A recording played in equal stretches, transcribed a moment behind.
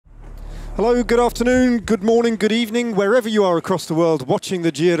Hello, good afternoon, good morning, good evening, wherever you are across the world watching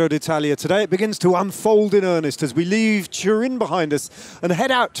the Giro d'Italia today. It begins to unfold in earnest as we leave Turin behind us and head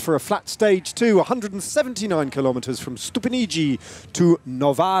out for a flat stage 2, 179 kilometres from Stupinigi to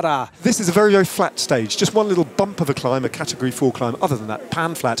Novara. This is a very, very flat stage, just one little bump of a climb, a category 4 climb. Other than that,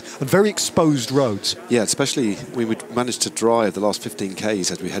 pan flat and very exposed roads. Yeah, especially we would manage to drive the last 15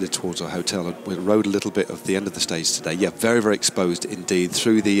 Ks as we headed towards our hotel. We rode a little bit of the end of the stage today. Yeah, very, very exposed indeed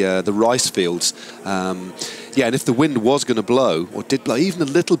through the rice fields. Yeah, and if the wind was going to blow, or did blow even a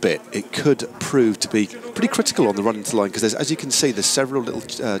little bit, it could prove to be pretty critical on the run into the line, because as you can see, there's several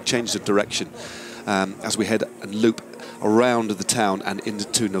little changes of direction as we head and loop around the town and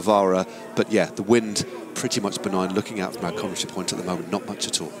into Novara. But yeah, the wind pretty much benign. Looking out from our commentary point at the moment, not much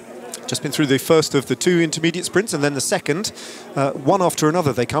at all. Just been through the first of the 2 intermediate sprints and then the second. One after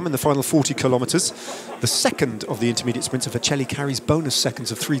another they come in the final 40 kilometres. The second of the intermediate sprints of Vercelli carries bonus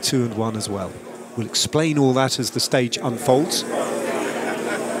seconds of 3, 2 and 1 as well. We'll explain all that as the stage unfolds.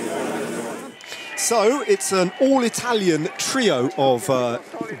 So it's an all-Italian trio of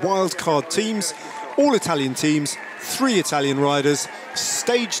wildcard teams, all Italian teams, 3 Italian riders.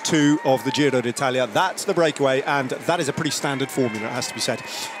 Stage 2 of the Giro d'Italia, that's the breakaway, and that is a pretty standard formula, it has to be said.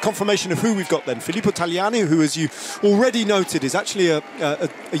 Confirmation of who we've got then. Filippo Tagliani, who, as you already noted, is actually a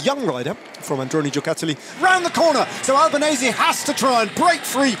young rider from Androni Giocattoli. Round the corner, so Albanese has to try and break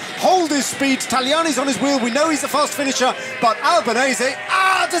free, hold his speed. Tagliani's on his wheel, we know he's a fast finisher, but Albanese,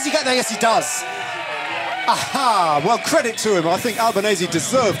 does he get there? Yes, he does. Aha, well, credit to him. I think Albanese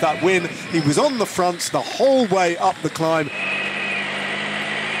deserved that win. He was on the front the whole way up the climb.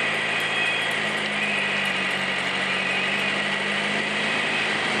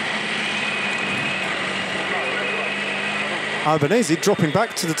 Albanese dropping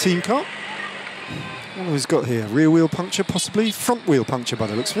back to the team car. What have we got here? Rear wheel puncture, possibly? Front wheel puncture by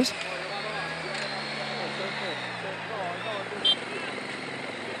the looks of it.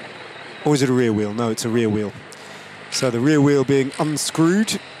 Or is it a rear wheel? No, it's a rear wheel. So the rear wheel being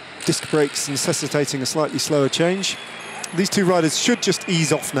unscrewed, disc brakes necessitating a slightly slower change. These 2 riders should just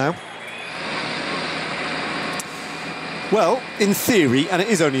ease off now. Well, in theory, and it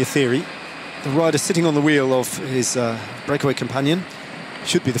is only a theory, the rider sitting on the wheel of his breakaway companion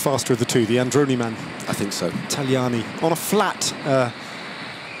should be the faster of the 2, the Androni man. I think so. Tagliani on a flat.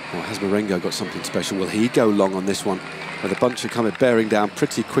 Well, has Marengo got something special? Will he go long on this one? With a bunch of coming bearing down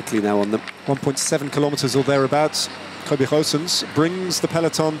pretty quickly now on them. 1.7 kilometres or thereabouts. Kobe Goossens brings the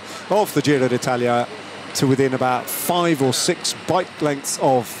peloton of the Giro d'Italia to within about 5 or 6 bike lengths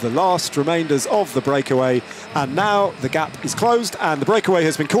of the last remainders of the breakaway, and now the gap is closed and the breakaway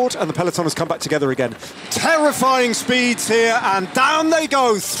has been caught and the peloton has come back together again. Terrifying speeds here, and down they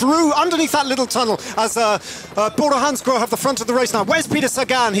go through underneath that little tunnel as Bora Hansgrohe have the front of the race now. Where's Peter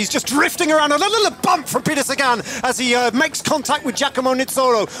Sagan? He's just drifting around. A little bump from Peter Sagan as he makes contact with Giacomo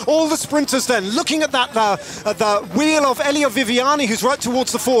Nizzolo. All the sprinters then looking at that at the wheel of Elio Viviani, who's right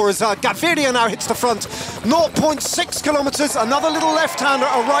towards the 4 as Gaviria now hits the front. 0.6 kilometres, another little left-hander,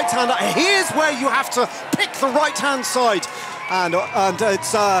 a right-hander. Here's where you have to pick the right-hand side. And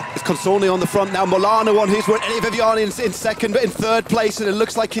it's Consoni on the front now, Molano on his wheel, Elio Viviani in second, but in 3rd place, and it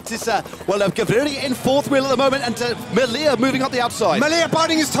looks like it is, Gaviria in 4th wheel at the moment, and Melia moving up the outside. Melia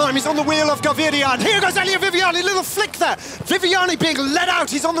biding his time, he's on the wheel of Gaviria, and here goes Elio Viviani, little flick there. Viviani being led out,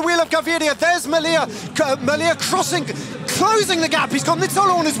 he's on the wheel of Gaviria, there's Melia, Melia crossing, closing the gap, he's got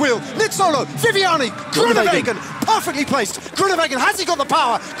Nizzolo on his wheel, Nizzolo, Viviani, Groenewegen, perfectly placed, Groenewegen, has he got the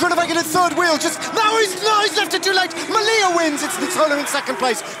power? Groenewegen in 3rd wheel, he's left it too late, Melia wins. It's Nizzolo in 2nd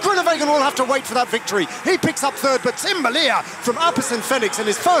place. Groenewegen will have to wait for that victory. He picks up 3rd, but Tim Melia from Alpecin Phoenix in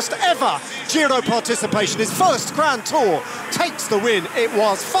his first ever Giro participation, his first Grand Tour, takes the win. It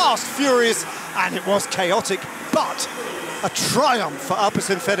was fast, furious, and it was chaotic, but a triumph for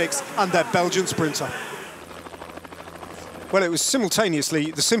Alpecin Phoenix and their Belgian sprinter. Well, it was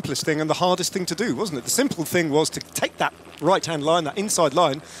simultaneously the simplest thing and the hardest thing to do, wasn't it? The simple thing was to take that right-hand line, that inside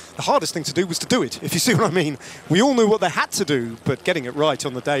line. The hardest thing to do was to do it, if you see what I mean. We all knew what they had to do, but getting it right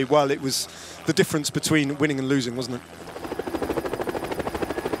on the day, well, it was the difference between winning and losing, wasn't it?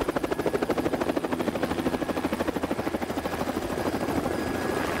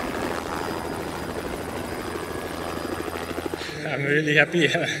 I'm really happy,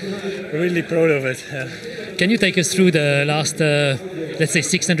 really proud of it. Can you take us through the last, let's say,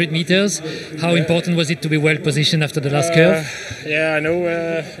 600 meters? How important was it to be well positioned after the last curve? Yeah, I know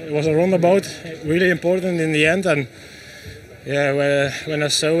it was a roundabout, really important in the end. And yeah, when I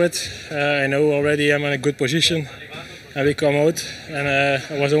saw it, I know already I'm in a good position. And we come out, and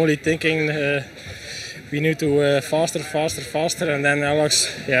I was only thinking we need to faster. And then Alex,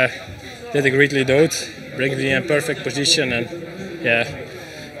 yeah, did a great lead out, brings me in perfect position, and yeah,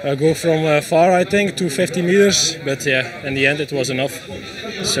 I go from far, I think, to 50 meters, but yeah, in the end it was enough.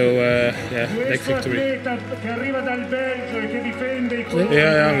 So yeah, big victory.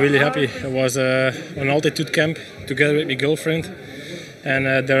 Yeah, I'm really happy. I was on altitude camp together with my girlfriend, and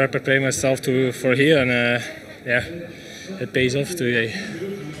there I prepared myself for here, and yeah, it pays off today.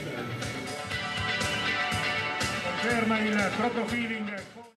 Conferma il proprio feeling.